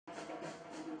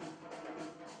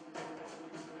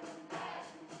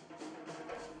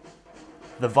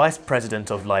The Vice President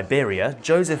of Liberia,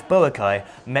 Joseph Boakai,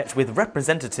 met with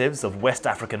representatives of West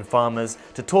African farmers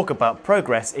to talk about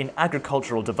progress in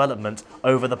agricultural development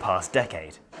over the past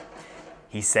decade.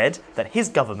 He said that his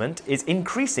government is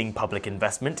increasing public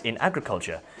investment in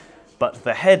agriculture, but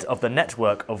the head of the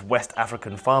network of West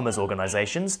African farmers'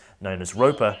 organizations, known as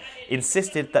ROPPA,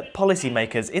 insisted that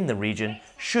policymakers in the region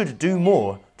should do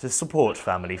more to support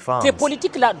family farms. Ces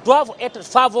politiques-là doivent être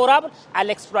favorables à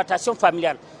l'exploitation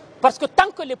familiale.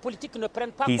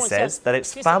 He says that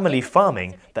it's family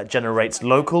farming that generates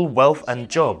local wealth and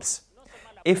jobs.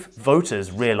 If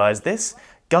voters realise this,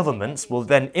 governments will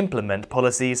then implement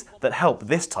policies that help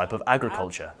this type of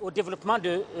agriculture.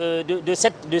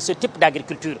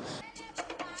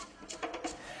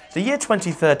 The year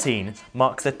 2013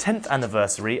 marks the 10th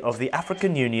anniversary of the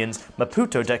African Union's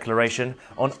Maputo Declaration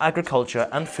on Agriculture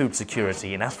and Food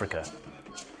Security in Africa.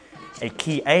 A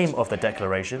key aim of the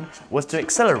declaration was to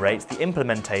accelerate the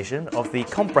implementation of the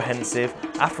Comprehensive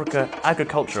Africa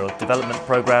Agricultural Development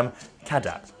Programme,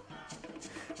 CAADP.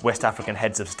 West African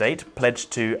heads of state pledged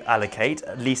to allocate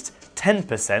at least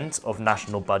 10% of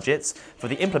national budgets for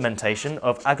the implementation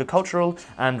of agricultural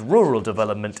and rural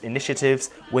development initiatives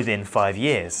within 5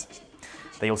 years.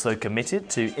 They also committed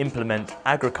to implement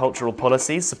agricultural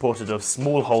policies supportive of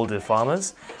smallholder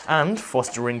farmers and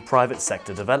fostering private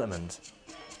sector development,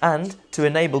 and to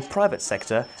enable private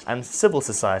sector and civil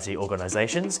society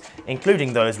organisations,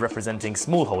 including those representing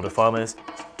smallholder farmers,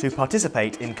 to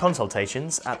participate in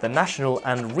consultations at the national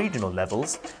and regional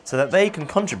levels so that they can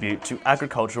contribute to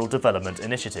agricultural development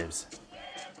initiatives.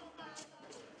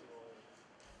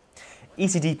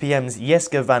 ECDPM's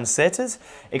Jeske van Seters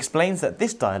explains that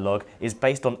this dialogue is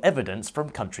based on evidence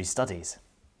from country studies.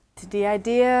 The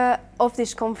idea of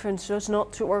this conference was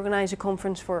not to organize a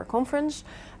conference for a conference,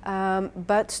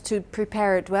 but to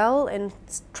prepare it well and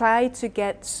try to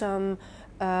get some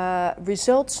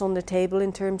results on the table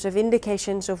in terms of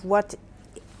indications of what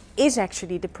is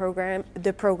actually the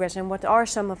progress and what are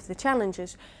some of the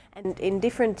challenges. And in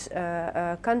different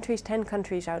countries, 10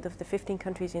 countries out of the 15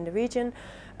 countries in the region,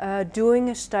 doing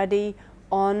a study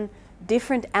on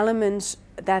different elements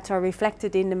that are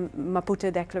reflected in the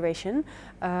Maputo Declaration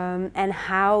and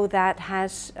how that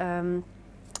has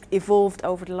evolved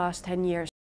over the last 10 years.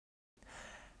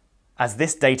 As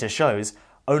this data shows,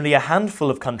 only a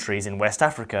handful of countries in West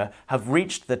Africa have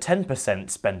reached the 10%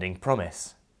 spending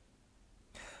promise.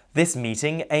 This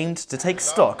meeting aimed to take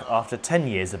stock after 10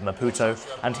 years of Maputo,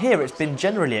 and here it's been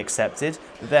generally accepted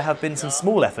that there have been some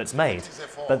small efforts made,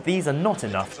 but these are not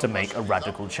enough to make a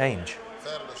radical change.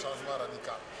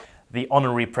 The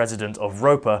honorary president of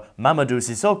ROPPA, Mamadou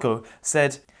Sissoko,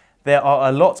 said, "There are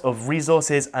a lot of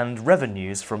resources and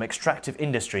revenues from extractive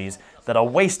industries that are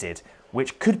wasted,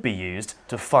 which could be used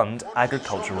to fund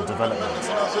agricultural development."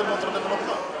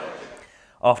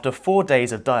 After 4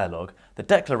 days of dialogue, the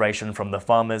declaration from the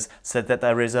farmers said that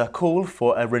there is a call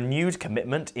for a renewed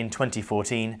commitment in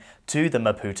 2014 to the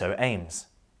Maputo aims.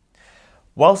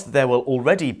 Whilst there will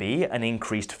already be an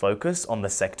increased focus on the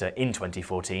sector in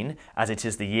 2014, as it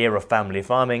is the year of family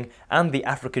farming and the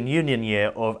African Union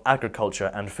Year of Agriculture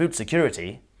and Food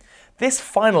Security, this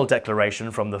final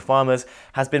declaration from the farmers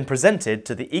has been presented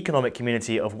to the Economic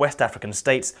Community of West African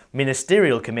States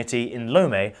Ministerial Committee in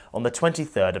Lomé on the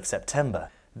 23rd of September.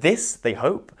 This, they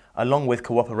hope, along with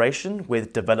cooperation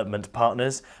with development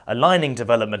partners, aligning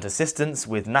development assistance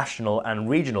with national and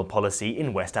regional policy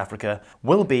in West Africa,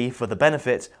 will be for the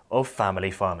benefit of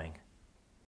family farming.